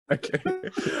Okay.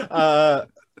 All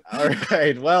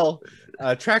right. Well,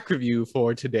 track review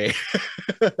for today.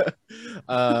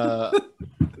 uh,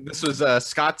 this was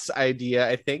Scott's idea,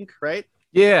 I think, right?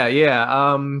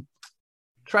 Yeah.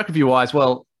 Track review wise,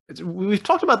 well, we've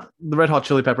talked about the Red Hot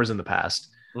Chili Peppers in the past,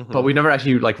 but we never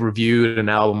actually like reviewed an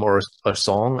album or a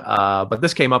song. But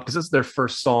this came up because it's their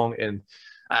first song in.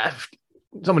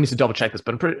 Someone needs to double check this,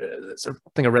 but it's a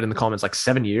thing I read in the comments like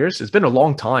 7 years. It's been a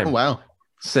long time. Oh, wow.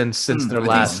 Since their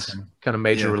last kind of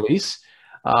major release.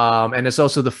 And it's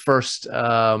also the first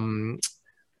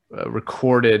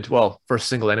recorded, well, first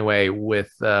single anyway,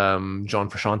 with John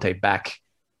Frusciante back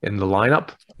in the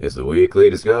lineup. It's the weekly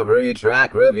Discovery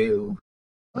track review.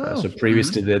 So previous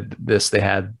to this, they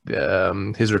had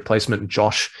his replacement,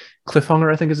 Josh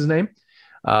Cliffhanger, I think is his name.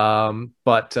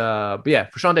 But yeah,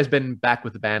 Frusciante's been back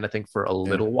with the band, I think, for a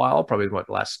little while, probably the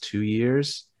last 2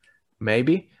 years,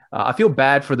 maybe. I feel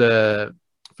bad for the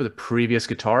previous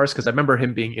guitarist because I remember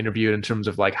him being interviewed in terms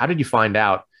of like, how did you find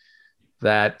out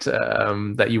that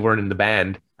that you weren't in the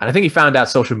band? And I think he found out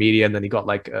social media, and then he got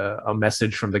like a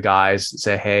message from the guys that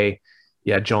say, "Hey,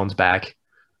 yeah, John's back."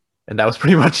 And that was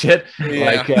pretty much it.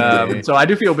 So I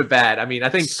do feel a bit bad. I mean, I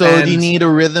think do you need a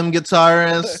rhythm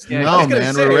guitarist? No,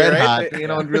 man, we're Red Hot. They, you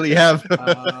don't really have.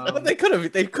 But they could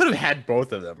have had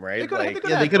both of them, right?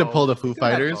 They could have pulled a Foo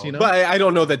Fighters, you know. But I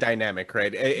don't know the dynamic,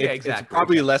 right? Exactly. It's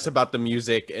probably less about the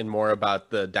music and more about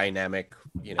the dynamic.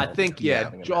 You know, I think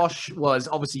Josh was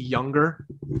obviously younger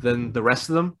than the rest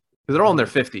of them because they're all in their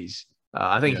 50s.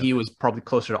 I think he was probably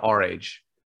closer to our age.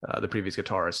 The previous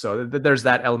guitarist. So there's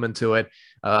that element to it.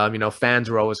 Fans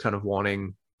were always kind of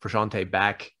wanting Frusciante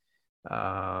back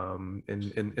in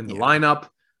the lineup.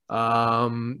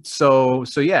 So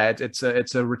yeah, it's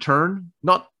a return.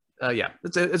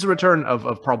 It's a return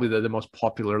of probably the most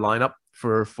popular lineup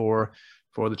for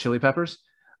the Chili Peppers.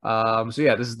 So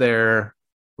yeah, this is their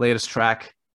latest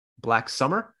track, Black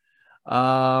Summer.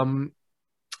 I'll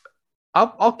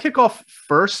kick off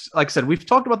first. Like I said, we've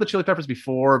talked about the Chili Peppers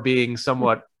before being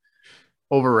somewhat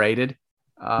overrated.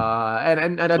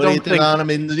 And I don't think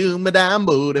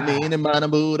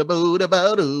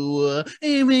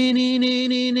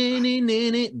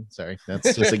sorry,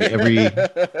 that's just like every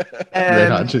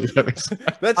Red Hot Chili Peppers.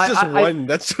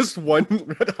 That's just one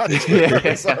Red Hot Chili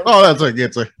Peppers song. Oh, that's like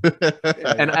it's like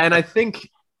and I think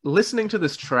listening to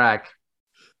this track,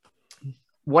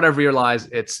 what I've realized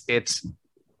it's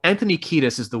Anthony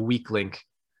Kiedis is the weak link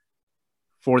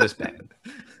for this band.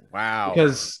 Wow.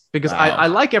 Because I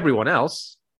like everyone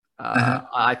else.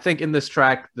 I think in this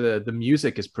track the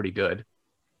music is pretty good.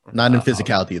 Not in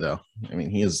physicality though. I mean,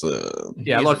 he is a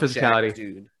lot of physicality,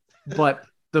 dude. But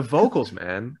the vocals,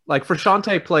 man, like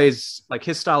Frusciante plays like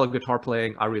his style of guitar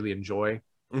playing, I really enjoy.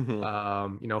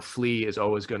 Flea is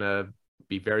always gonna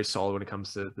be very solid when it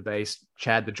comes to the bass.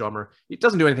 Chad, the drummer, he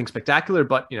doesn't do anything spectacular,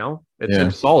 but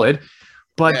it's solid.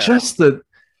 But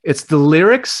it's the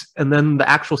lyrics and then the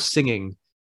actual singing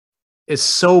is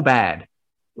so bad.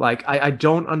 Like I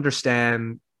don't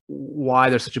understand why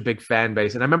there's such a big fan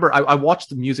base. And I remember I watched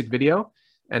the music video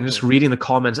and just reading the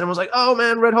comments, and I was like, "Oh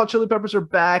man, Red Hot Chili Peppers are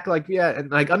back!" Like, yeah,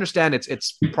 and I understand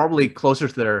it's probably closer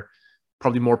to their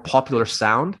probably more popular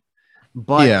sound,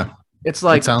 but it's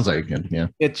like it sounds like it. Yeah,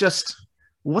 it just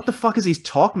what the fuck is he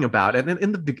talking about? And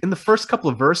in the first couple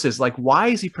of verses, like, why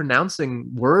is he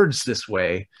pronouncing words this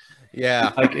way?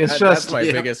 Yeah, like that's my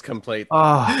biggest complaint.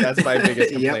 That's my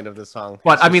biggest complaint of the song.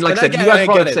 But I mean, like I said,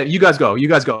 you guys go,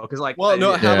 because like, well,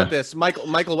 no, how about this, Michael?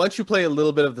 Why don't you play a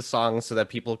little bit of the song so that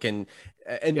people can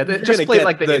just play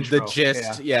like the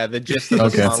gist, the gist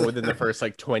of the song within the first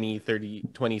like 20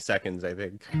 seconds, I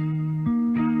think.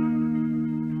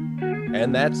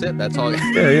 And that's it. That's all.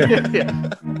 Yeah.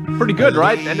 Pretty good,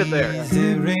 right? End it there.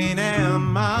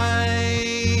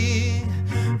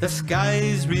 The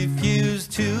skies refuse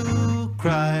to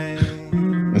cry.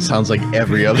 It sounds like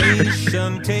every other.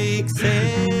 Nation takes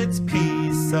its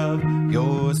piece of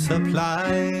your supply.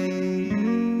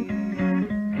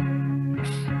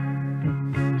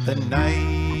 The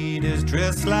night is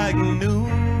dressed like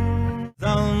noon.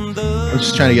 I'm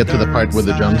just trying to get to the part where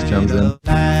the drums comes in.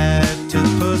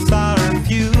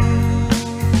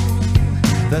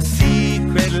 The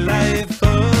secret life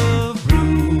of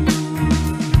Rue,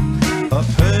 a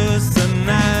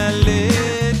personality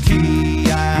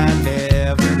I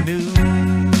never knew.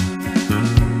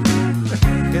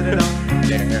 Get it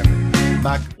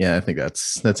on? Yeah, I think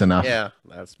that's enough. Yeah,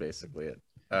 that's basically it.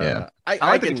 I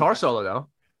like the guitar solo though.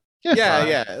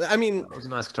 Yeah. I mean, it was a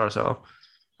nice guitar solo.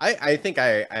 I think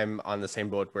I'm on the same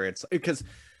boat where it's because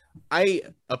I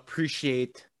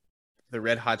appreciate the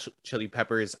Red Hot Chili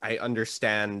Peppers. I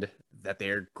understand that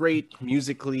they're great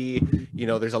musically. You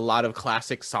know, there's a lot of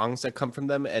classic songs that come from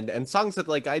them, and songs that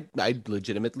like I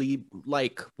legitimately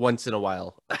like once in a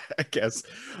while, I guess.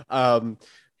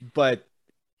 But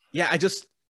yeah,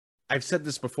 I've said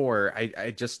this before.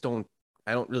 I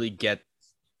don't really get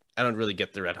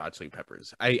the Red Hot Chili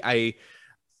Peppers.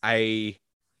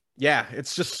 Yeah,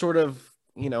 it's just sort of,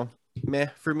 you know, meh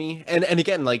for me. And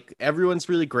again, like, everyone's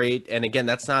really great, and again,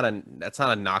 that's not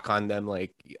a knock on them.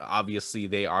 Like, obviously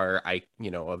they are,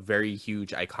 a very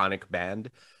huge iconic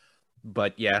band.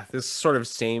 But yeah, this is sort of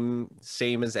same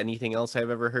as anything else I've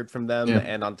ever heard from them. Yeah.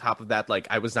 And on top of that, like,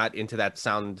 I was not into that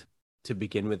sound to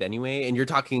begin with anyway. And you're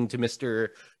talking to Mr.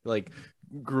 like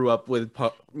grew up with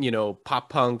pop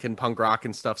punk and punk rock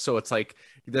and stuff, so it's like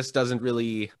this doesn't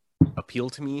really appeal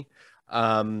to me.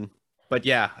 But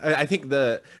yeah, I think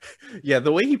the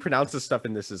way he pronounces stuff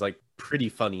in this is like pretty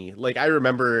funny. Like, I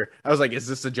remember I was like, is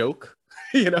this a joke?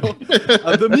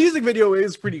 The music video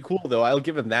is pretty cool though. I'll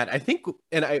give him that. I think,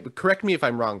 and correct me if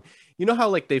I'm wrong, you know how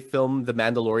like they film The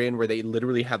Mandalorian where they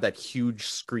literally have that huge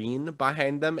screen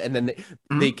behind them, and then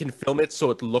they can film it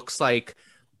so it looks like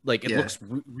it looks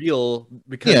real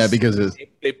because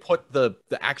they put the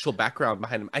actual background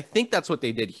behind them. I think that's what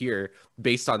they did here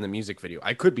based on the music video.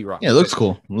 I could be wrong. Yeah, it looks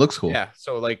cool. Yeah,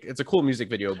 so like it's a cool music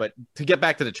video, but to get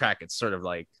back to the track, it's sort of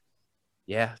like,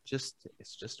 yeah, it's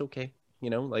just okay,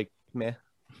 like meh.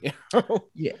 Yeah,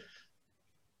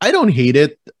 I don't hate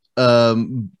it.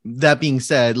 That being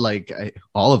said, like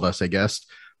all of us, I guess,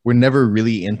 were never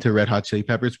really into Red Hot Chili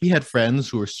Peppers. We had friends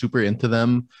who were super into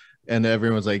them, and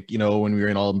everyone was like, when we were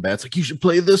in all in bed, it's like, you should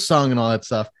play this song and all that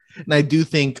stuff. And I do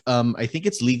think, I think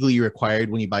it's legally required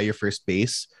when you buy your first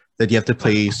bass that you have to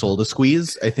play Soul to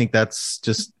Squeeze. I think that's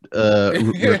just a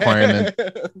requirement.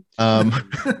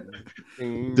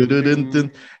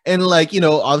 And like,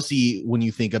 obviously when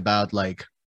you think about like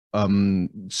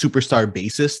superstar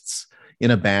bassists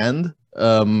in a band,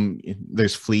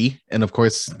 there's Flea, and of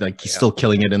course like he's still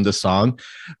killing it in the song,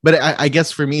 but I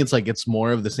guess for me it's like it's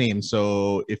more of the same.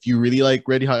 So if you really like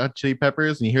Red Hot Chili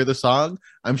Peppers and you hear the song,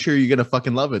 I'm sure you're gonna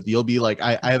fucking love it. You'll be like,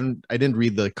 I didn't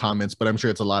read the comments, but I'm sure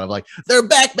it's a lot of like, they're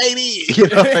back, baby. Let's go!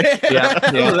 Exactly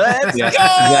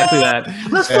that.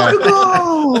 Let's fucking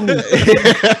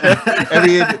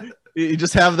go. You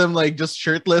just have them like just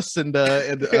shirtless and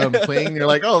playing. You're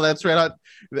like, oh, that's Red Hot.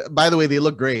 By the way, they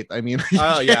look great. I mean,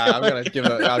 oh yeah,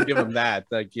 I'll give them that.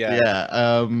 Like,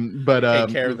 yeah.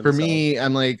 But for me,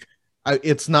 I'm like,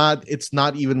 it's not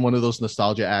even one of those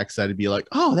nostalgia acts that'd be like,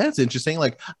 oh, that's interesting.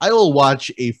 Like, I will watch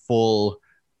a full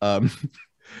Limp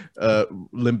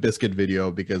Bizkit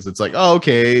video because it's like, oh,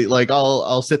 okay, like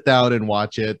I'll sit down and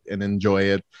watch it and enjoy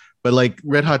it. But like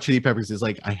Red Hot Chili Peppers is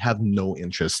like, I have no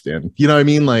interest in, you know what I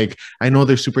mean? Like, I know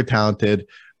they're super talented,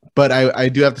 but I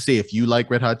do have to say, if you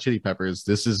like Red Hot Chili Peppers,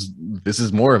 this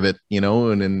is more of it,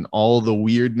 and in all the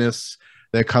weirdness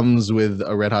that comes with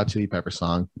a Red Hot Chili Pepper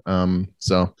song.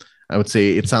 So I would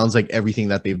say it sounds like everything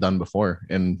that they've done before,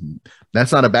 and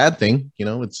that's not a bad thing.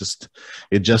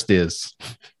 It just is.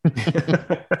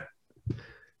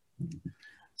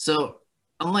 So,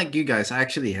 unlike you guys, I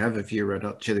actually have a few Red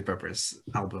Hot Chili Peppers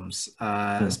albums,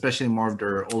 especially more of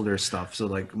their older stuff. So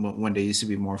like when they used to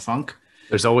be more funk.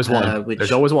 There's always one.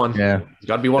 There's always one. Yeah. There's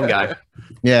got to be one guy.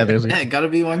 Yeah, got to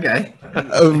be one guy.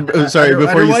 Sorry,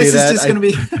 before you say that, it's just gonna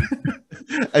be...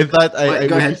 I thought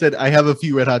when you said I have a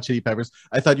few Red Hot Chili Peppers,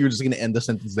 I thought you were just going to end the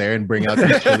sentence there and bring out the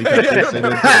Chili Peppers.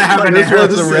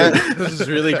 This is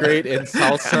really great in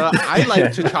salsa. I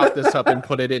like to chop this up and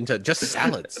put it into just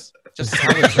salads. Just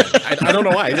salads. I don't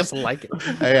know why. I just like it.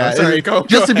 Yeah, sorry.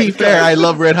 Just to be fair, I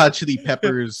love Red Hot Chili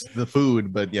Peppers, the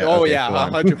food, but yeah. Oh, okay, yeah,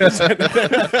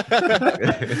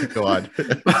 100%. Go on.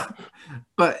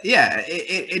 But yeah,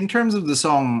 in terms of the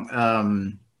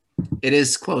song, it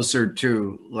is closer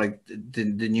to like the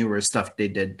newer stuff they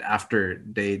did after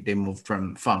they moved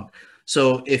from funk.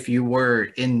 So if you were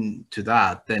into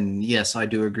that, then yes, I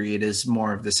do agree. It is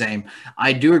more of the same.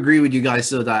 I do agree with you guys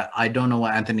though that I don't know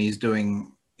what Anthony is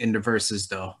doing in the verses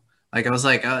though. Like I was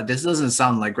like, this doesn't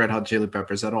sound like Red Hot Chili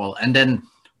Peppers at all. And then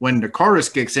when the chorus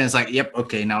kicks in, it's like, yep,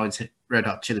 okay, now it's Red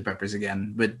Hot Chili Peppers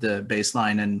again with the bass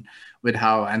line and with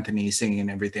how Anthony is singing and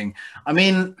everything. I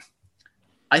mean,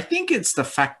 I think it's the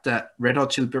fact that Red Hot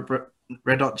Chili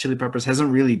Peppers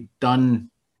hasn't really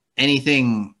done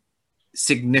anything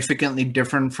significantly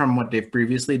different from what they've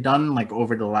previously done, like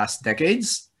over the last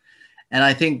decades. And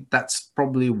I think that's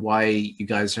probably why you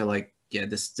guys are like, yeah,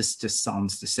 this just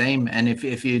sounds the same. And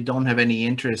if you don't have any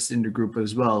interest in the group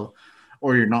as well,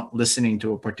 or you're not listening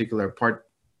to a particular part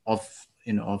of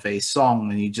a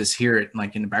song and you just hear it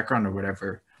like in the background or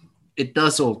whatever, it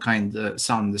does all kind of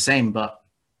sound the same. But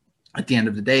at the end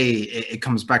of the day, it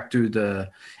comes back to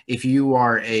if you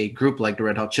are a group like the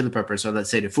Red Hot Chili Peppers, or let's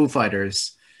say the Foo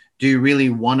Fighters, do you really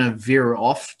want to veer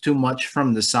off too much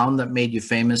from the sound that made you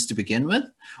famous to begin with?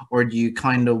 Or do you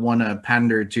kind of want to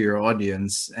pander to your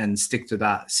audience and stick to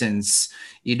that, since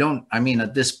you don't, I mean,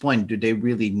 at this point, do they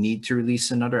really need to release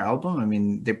another album? I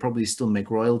mean, they probably still make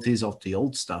royalties off the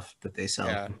old stuff that they sell.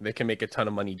 Yeah, they can make a ton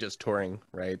of money just touring,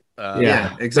 right?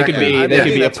 Yeah, exactly. They could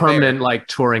be a permanent like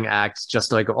touring act,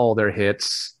 just like all their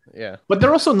hits. Yeah, but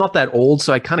they're also not that old,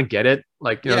 so I kind of get it.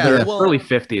 Like, you know, they're early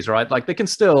 50s, right? Like they're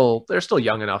still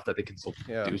young enough that they can still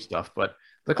do stuff. But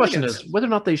the question is whether or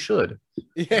not they should.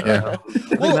 Yeah,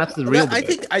 I think that's the real.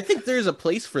 I think there's a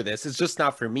place for this. It's just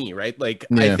not for me, right? Like,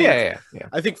 I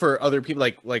think for other people,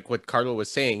 like what Carlo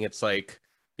was saying, it's like,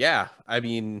 yeah, I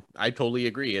mean, I totally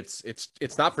agree.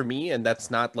 It's not for me, and that's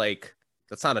not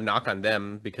a knock on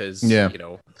them, because you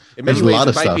know, in many ways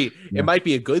it might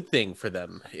be a good thing for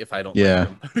them if I don't like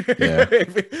them.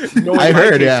 I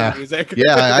heard, music.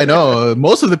 Yeah, I know.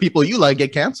 Most of the people you like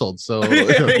get canceled, so you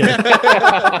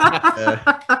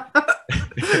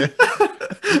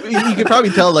could probably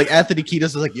tell, like, Anthony Kiedis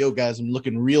is like, yo guys, I'm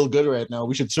looking real good right now,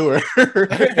 we should tour.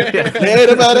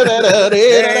 The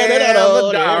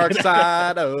dark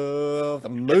side of the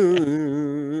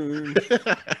moon.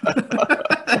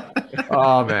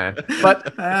 Oh man,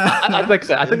 but like I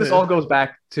said, I think this all goes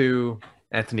back to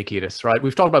Anthony Kiedis, right?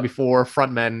 We've talked about before,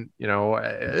 frontmen, you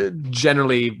know,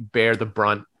 generally bear the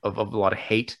brunt of a lot of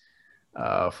hate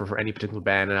for any particular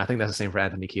band, and I think that's the same for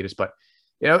Anthony Kiedis. But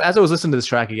you know, as I was listening to this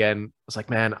track again, I was like,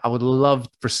 man, I would love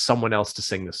for someone else to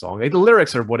sing this song. Like, the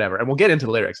lyrics or whatever, and we'll get into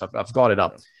the lyrics. I've got it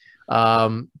up.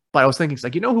 But I was thinking, it's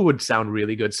like, you know who would sound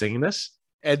really good singing this?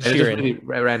 Ed Sheeran. Really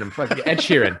random. Ed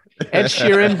Sheeran. Ed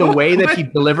Sheeran, the way that he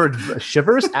delivered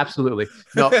Shivers, absolutely.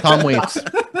 No, Tom Waits.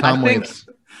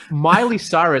 Miley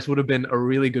Cyrus would have been a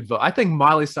really good vote. I think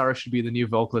Miley Cyrus should be the new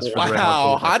vocalist for the Red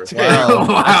Hot hot take.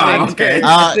 Wow. Okay.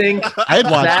 I think I'd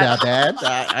watch that, Dad.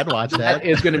 I'd watch that. That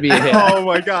is going to be a hit. Oh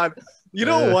my god. You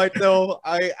know what though?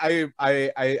 I'd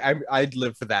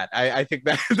live for that. I think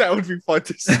that would be fun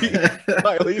to see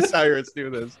Miley Cyrus do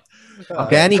this.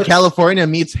 Danny California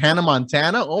meets Hannah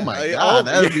Montana. Oh my god,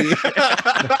 that would be.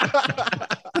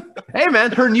 Hey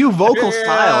man, her new vocal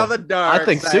style, the dark I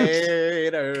think, suits.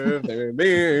 Of the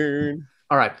moon.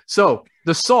 All right, so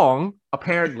the song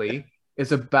apparently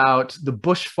is about the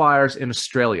bushfires in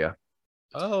Australia.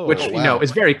 Which you know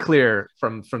is very clear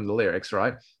from the lyrics,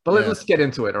 right? But let's get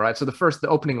into it. All right. So the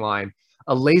opening line: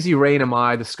 "A lazy rain am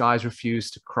I, the skies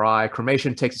refuse to cry.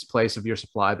 Cremation takes its place of your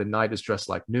supply. The night is just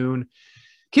like noon."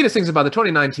 Kiedis sings about the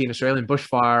 2019 Australian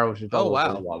bushfire, which is blah,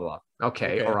 blah, blah, blah.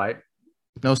 Okay, all right.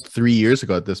 That was 3 years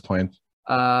ago at this point.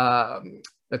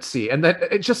 Let's see, and that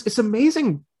it's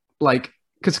amazing, like,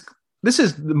 because this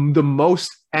is the most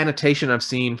annotation I've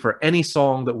seen for any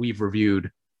song that we've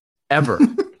reviewed ever.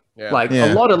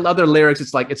 A lot of other lyrics,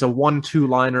 it's like it's a 1-2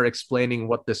 liner explaining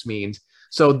what this means.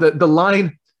 So the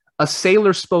line, "A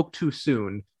sailor spoke too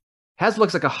soon,"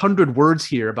 looks like 100 words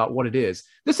here about what it is.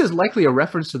 This is likely a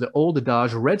reference to the old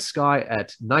adage, "Red sky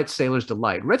at night, sailors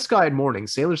delight. Red sky at morning,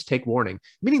 sailors take warning,"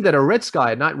 meaning that a red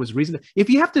sky at night was reason. If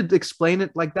you have to explain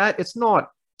it like that, it's not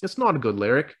a good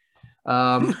lyric.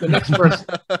 The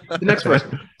next verse,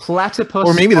 "Platypus,"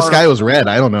 or maybe the sky was red.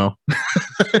 I don't know.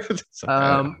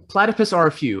 "Platypus are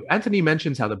a few." Anthony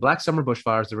mentions how the Black Summer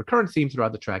bushfires, the recurrent theme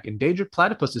throughout the track, endangered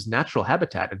platypus's natural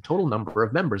habitat and total number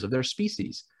of members of their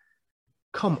species.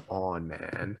 Come on,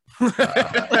 man.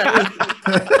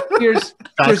 Here's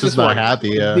this one.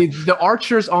 Happy, the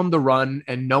archers on the run,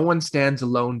 and no one stands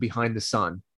alone behind the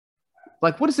sun.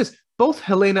 Like, what is this? Both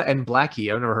Helena and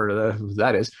Blackie, I've never heard of who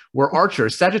that is, were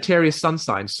archers, Sagittarius sun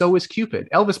sign, so is Cupid.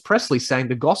 Elvis Presley sang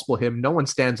the gospel hymn, "No One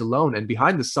Stands Alone," and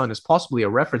 "Behind the Sun" is possibly a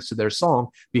reference to their song,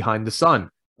 "Behind the Sun."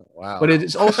 Wow. But it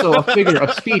is also a figure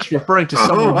of speech referring to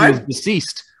someone who is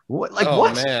deceased. What?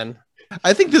 Man.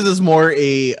 I think this is more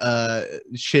a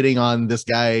shitting on this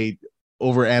guy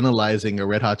over analyzing a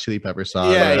Red Hot Chili Pepper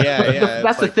song. Yeah.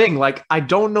 That's the thing. Like, I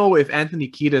don't know if Anthony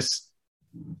Kiedis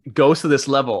goes to this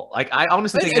level. Like, I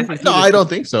honestly think Anthony Kiedis, no, I don't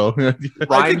think so.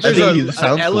 I think there's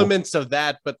elements of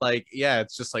that, but like, yeah,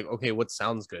 it's just like, okay, what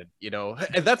sounds good, you know?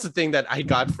 And that's the thing that I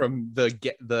got from the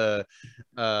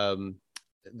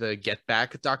Get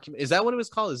Back document. Is that what it was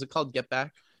called? Is it called Get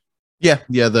Back? Yeah,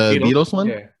 the Beatles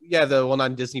one. Yeah, the one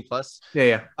on Disney Plus.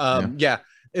 Yeah.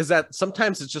 Is that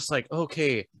sometimes it's just like,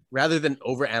 okay, rather than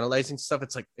over analyzing stuff,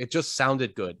 it's like it just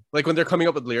sounded good. Like when they're coming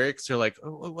up with lyrics, they're like,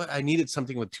 oh, what? I needed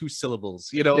something with 2 syllables.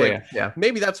 You know,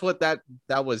 maybe that's what that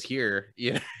was here.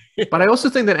 Yeah. But I also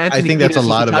think that Anthony Kiedis is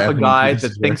the type of guy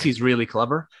that thinks he's really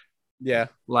clever. Yeah.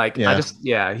 Like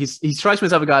he strikes me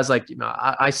as other guys like, you know,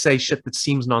 I say shit that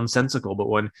seems nonsensical, but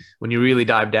when you really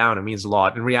dive down, it means a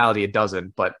lot. In reality, it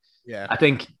doesn't. But Yeah. I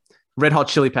think Red Hot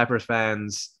Chili Peppers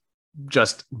fans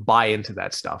just buy into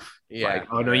that stuff. Yeah. Like,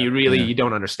 oh no, you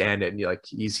don't understand it. And you're like,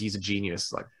 he's a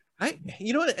genius. Like,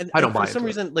 you know what? And, I don't buy for some into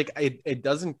reason, like it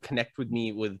doesn't connect with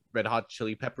me with Red Hot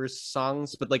Chili Peppers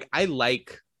songs, but like I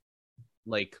like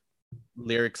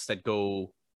lyrics that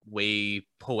go way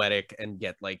poetic and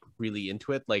get like really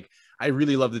into it. Like I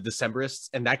really love the Decemberists,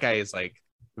 and that guy is like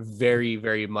very,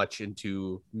 very much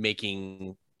into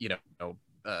making, you know,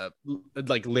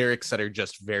 like lyrics that are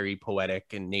just very poetic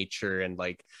in nature, and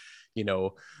like, you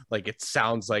know, like it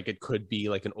sounds like it could be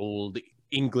like an old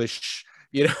English,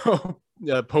 you know,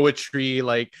 poetry,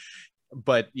 like,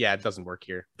 but yeah, it doesn't work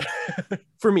here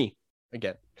for me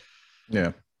again.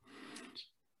 Yeah.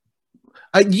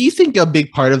 Do you think a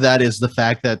big part of that is the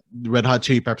fact that Red Hot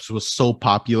Chili Peppers was so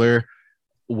popular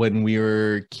when we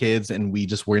were kids and we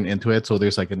just weren't into it? So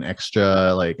there's like an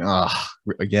extra, like,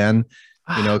 again,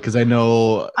 you know, because I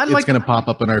know it's going to pop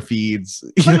up in our feeds.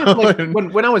 You know? Like,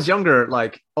 when I was younger,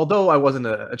 like, although I wasn't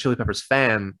a Chili Peppers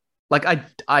fan, like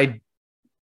I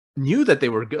knew that they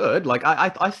were good. Like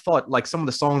I thought like some of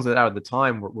the songs that out at the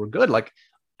time were good. Like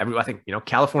I think, you know,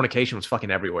 Californication was fucking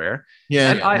everywhere.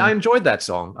 Yeah. And I enjoyed that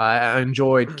song. I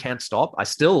enjoyed Can't Stop. I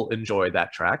still enjoy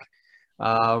that track.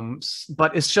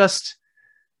 But it's just,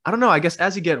 I don't know. I guess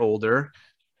as you get older,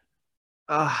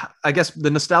 I guess the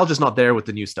nostalgia is not there with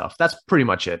the new stuff. That's pretty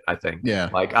much it, I think. Yeah.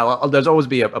 Like there's always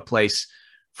be a place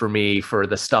for me for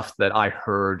the stuff that I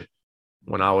heard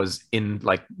when I was in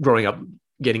like growing up,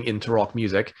 getting into rock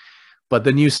music. But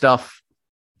the new stuff,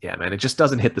 yeah, man, it just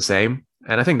doesn't hit the same.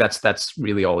 And I think that's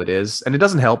really all it is. And it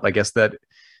doesn't help, I guess, that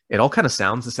it all kind of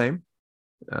sounds the same.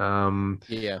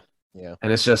 Yeah. And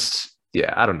it's just,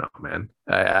 yeah, I don't know, man.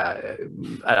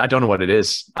 I don't know what it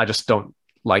is. I just don't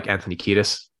like Anthony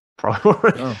Kiedis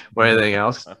probably or anything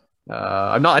else.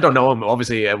 I don't know him,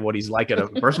 obviously, what he's like at a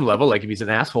personal level, like if he's an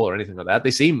asshole or anything like that. They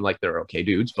seem like they're okay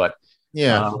dudes, but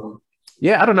yeah,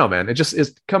 I don't know, man.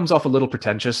 It comes off a little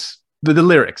pretentious. The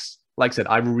lyrics, like I said,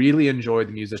 I really enjoy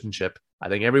the musicianship. I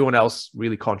think everyone else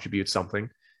really contributes something.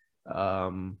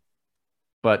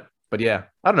 But yeah,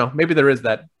 I don't know. Maybe there is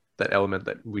that element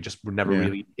that we just were never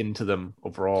really into them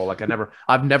overall. Like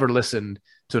I've never listened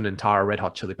to an entire Red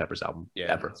Hot Chili Peppers album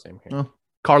ever. Same here. Oh.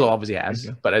 Carlo obviously has,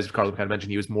 but as Carlo kind of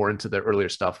mentioned, he was more into the earlier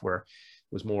stuff where it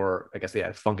was more, I guess they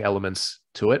had funk elements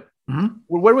to it. Mm-hmm.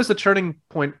 Where was the turning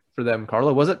point for them,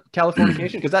 Carlo? Was it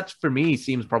Californication? Because that for me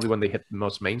seems probably when they hit the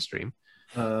most mainstream.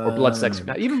 Or Blood Sex,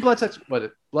 even Blood Sex,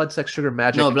 Blood Sex Sugar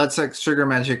Magic. No, Blood Sex Sugar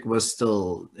Magic was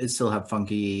still had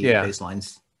funky bass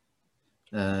lines.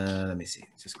 Let me see,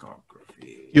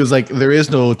 discography. He was like, there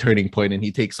is no turning point, and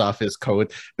he takes off his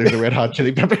coat. There's a Red Hot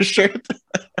Chili Peppers shirt.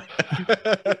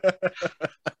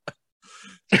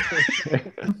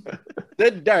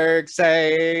 The dark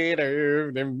side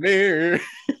of the mirror.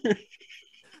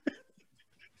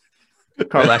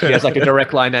 Carl actually has like a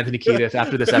direct line to Anthony Kiedis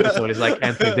after this episode. He's like,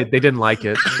 Anthony, they didn't like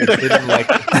it. They didn't like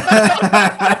it.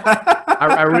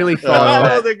 I really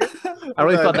thought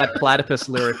that platypus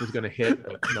lyric was going to hit.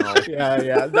 But no.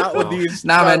 Yeah. Not with these.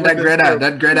 Nah, man, that Greta.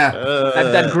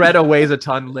 That Greta weighs a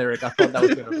ton lyric. I thought that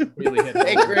was going to really hit.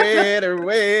 That Greta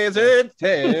weighs a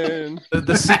ton.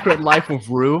 The Secret Life of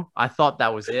Rue. I thought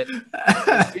that was it.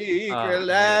 Secret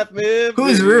Life of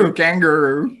Who's Rue?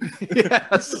 Kangaroo.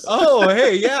 Yes. Oh,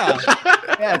 hey, yeah.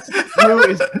 Yes.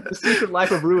 The Secret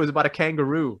Life of Rue is about a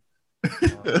kangaroo.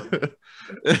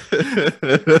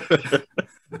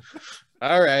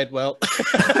 All right, well,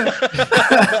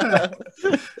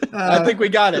 I think we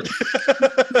got it.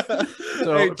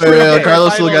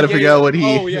 Carlos still got to figure out what he.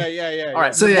 Oh yeah. All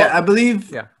right, so I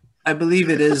believe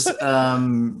it is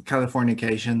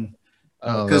Californication.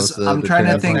 Because I'm trying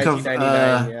to think of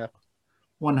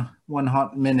one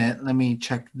hot minute. Let me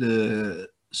check the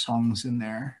songs in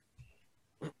there.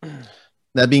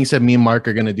 That being said, me and Mark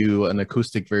are gonna do an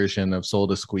acoustic version of Soul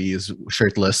to Squeeze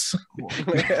shirtless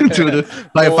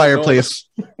by a fireplace.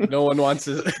 No one wants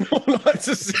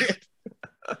to see it.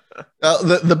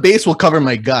 The bass will cover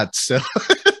my guts, so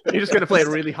you're just gonna play it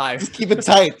really high. Just keep it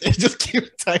tight. Just keep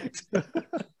it tight.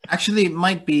 Actually, it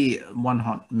might be One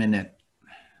Hot Minute.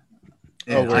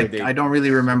 I don't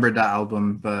really remember that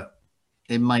album, but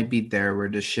it might be there where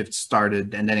the shift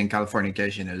started, and then in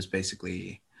Californication, it was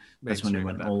basically that's when they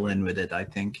went all in with it. I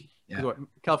think. Yeah.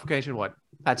 Californication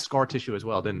had Scar Tissue as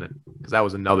well, didn't it? Because that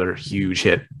was another huge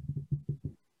hit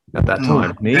at that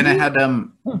time. And it had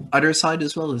Other Side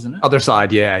as well, isn't it? Other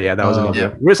Side, yeah, that was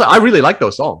another. Yeah. I really like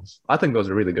those songs. I think those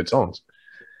are really good songs.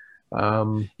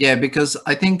 Yeah, because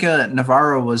I think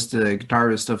Navarro was the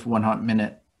guitarist of One Hot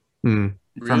Minute from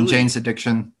Really? Jane's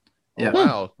Addiction. Oh, Yeah.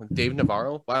 wow. Dave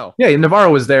Navarro. Wow. Yeah,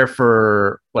 Navarro was there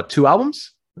for what, 2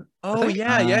 albums? Oh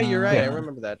yeah, you're right. Yeah. I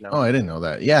remember that now. Oh, I didn't know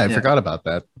that. Yeah, I forgot about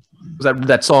that. Was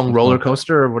that song Roller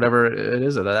Coaster or whatever it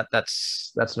is?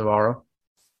 That's Navarro.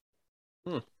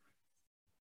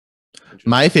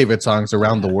 My favorite song's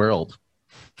Around the World.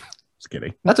 Just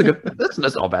kidding. That's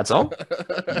not a bad song.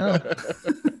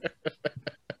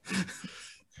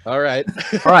 All right.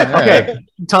 All right. Okay.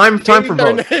 Time for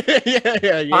vote.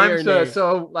 yeah.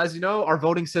 So as you know, our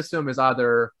voting system is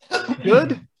either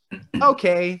good,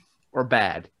 okay, or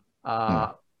bad.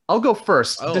 I'll go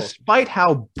first. Oh. Despite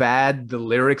how bad the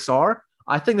lyrics are,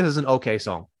 I think this is an okay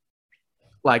song.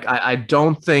 Like I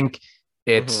don't think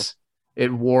it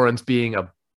warrants being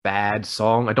a bad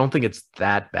song. I don't think it's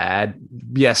that bad.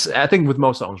 Yes, I think with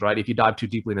most songs, right? If you dive too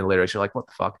deeply in the lyrics, you're like, what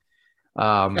the fuck?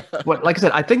 But like I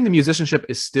said, I think the musicianship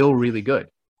is still really good.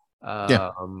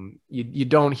 You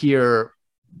don't hear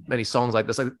many songs like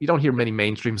this. Like you don't hear many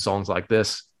mainstream songs like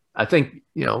this. I think,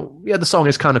 the song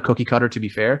is kind of cookie cutter, to be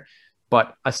fair,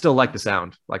 but I still like the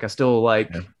sound. Like I still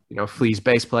like, Flea's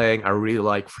bass playing. I really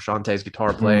like Frusciante's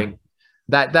guitar playing.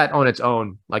 That on its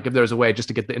own, like if there's a way just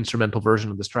to get the instrumental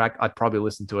version of this track, I'd probably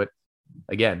listen to it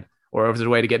again. Or if there's a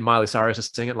way to get Miley Cyrus to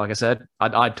sing it, like I said,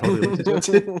 I'd totally listen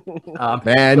to it.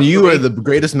 Man, you are the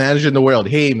greatest manager in the world.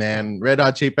 Hey, man, Red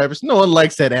Hot Chili Peppers. No one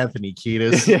likes that Anthony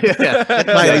Kiedis.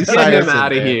 Get him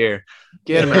out of here.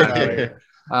 Get him out of here.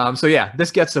 So yeah,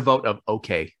 this gets a vote of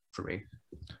okay for me.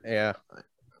 Yeah.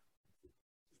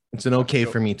 It's an okay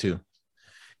for me too.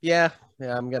 Yeah,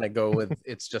 I'm gonna go with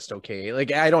it's just okay.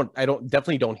 Like I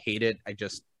definitely don't hate it.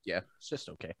 It's just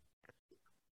okay.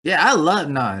 Yeah, I love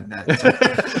I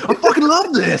fucking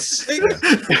love this.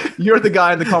 You're the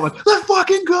guy in the comments. Let's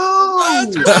fucking go.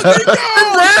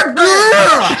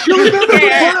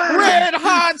 Red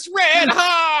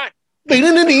hot. When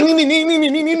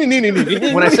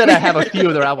When I said I have a few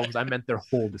of their albums, I meant their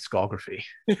whole discography.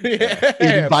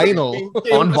 In vinyl.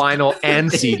 On vinyl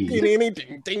and CD.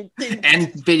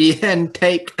 and video and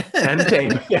tape. And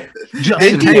tape.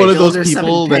 They'd be one of those There's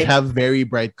people something that have very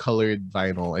bright colored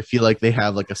vinyl. I feel like they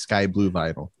have like a sky blue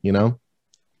vinyl,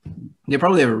 They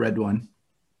probably have a red one.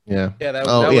 Yeah. Yeah, that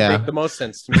would make the most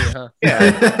sense to me, huh?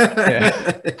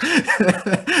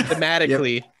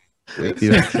 Thematically.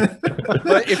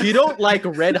 But if you don't like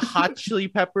Red Hot Chili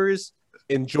Peppers,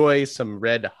 enjoy some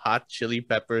Red Hot Chili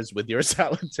Peppers with your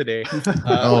salad today.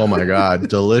 Oh my god,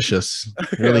 delicious!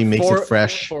 Really makes it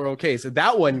fresh. Okay, so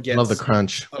that one gets Love the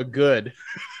crunch. a good.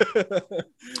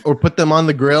 Or put them on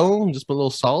the grill, just put a little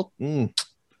salt.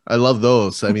 I love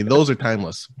those. I mean, those are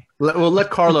timeless. We'll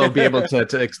let Carlo be able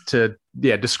to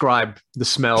describe the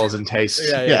smells and tastes.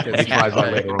 Yeah. He tries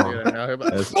that later on.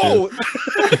 That's true.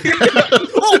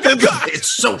 Oh my god, It's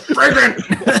so fragrant.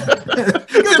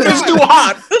 it's too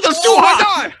hot. It's too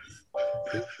hot.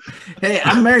 Hey,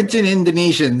 I'm married to an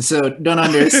Indonesian, so don't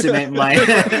underestimate my.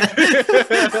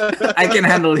 I can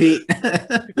handle heat.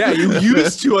 Yeah, you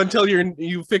used to until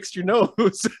you fixed your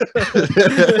nose.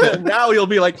 Now you'll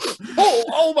be like,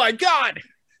 oh my god,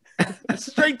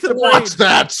 straight to the brain. What's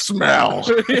that smell?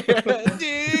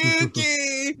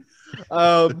 Dookie.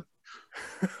 All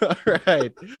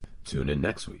right. Tune in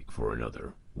next week for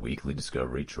another Weekly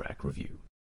Discovery Track Review.